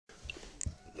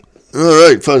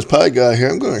Alright, Fuzz Pie Guy here.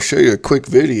 I'm going to show you a quick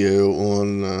video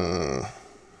on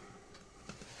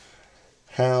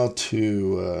how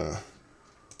to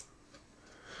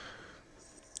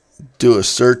do a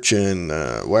search in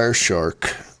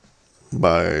Wireshark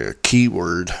by a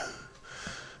keyword.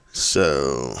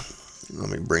 So, let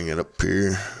me bring it up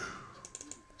here.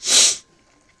 So,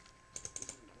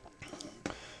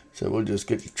 we'll just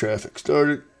get the traffic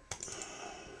started.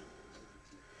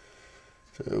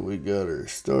 So we got her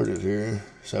started here.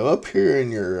 So up here in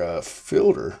your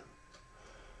filter,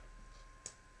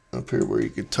 up here where you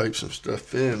could type some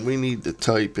stuff in, we need to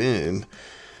type in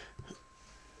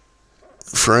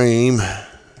frame,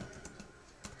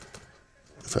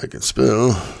 if I can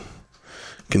spell,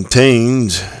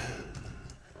 contains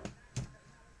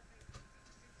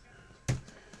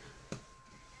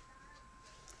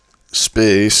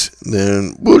space,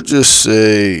 then we'll just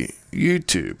say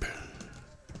YouTube.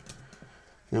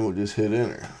 Then we'll just hit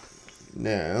enter.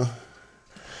 Now,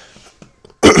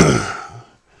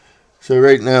 so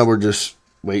right now we're just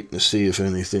waiting to see if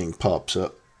anything pops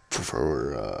up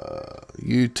for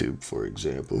YouTube, for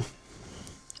example.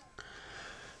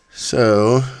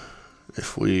 So,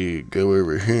 if we go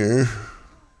over here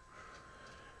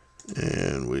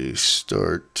and we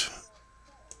start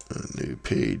a new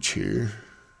page here.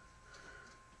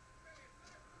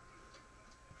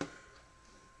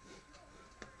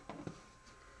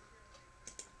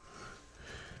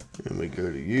 And we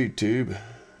go to YouTube.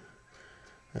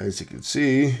 As you can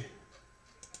see,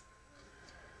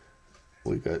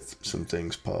 we got some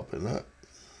things popping up.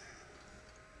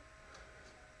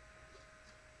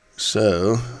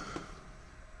 So,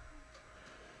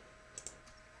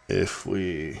 if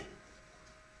we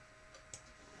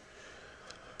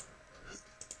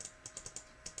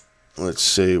let's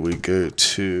say we go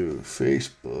to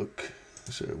Facebook,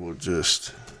 so we'll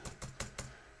just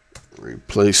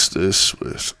replace this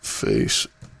with Facebook.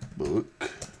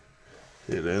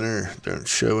 Hit enter. Don't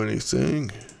show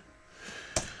anything.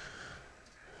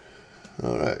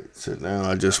 Alright, so now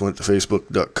I just went to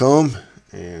facebook.com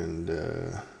and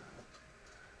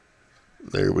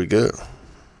there we go.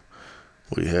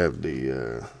 We have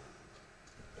the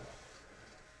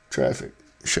traffic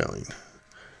showing.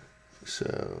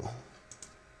 So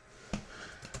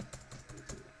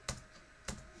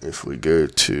if we go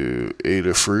to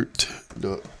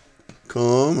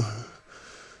adafruit.com,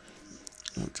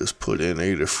 we'll just put in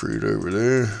Adafruit over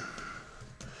there.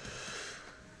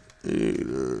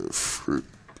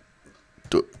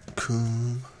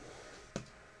 Adafruit.com.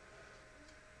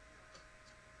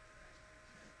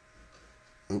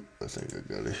 Oh, I think I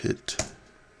gotta hit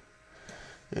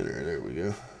enter. There we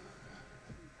go.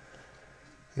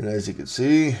 And as you can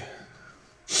see,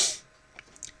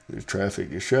 the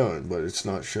traffic is showing, but it's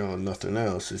not showing nothing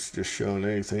else. It's just showing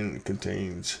anything that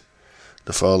contains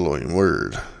the following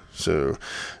word. So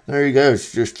there you go.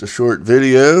 It's just a short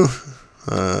video.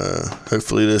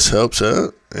 Hopefully this helps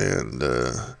out, and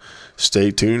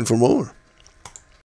stay tuned for more.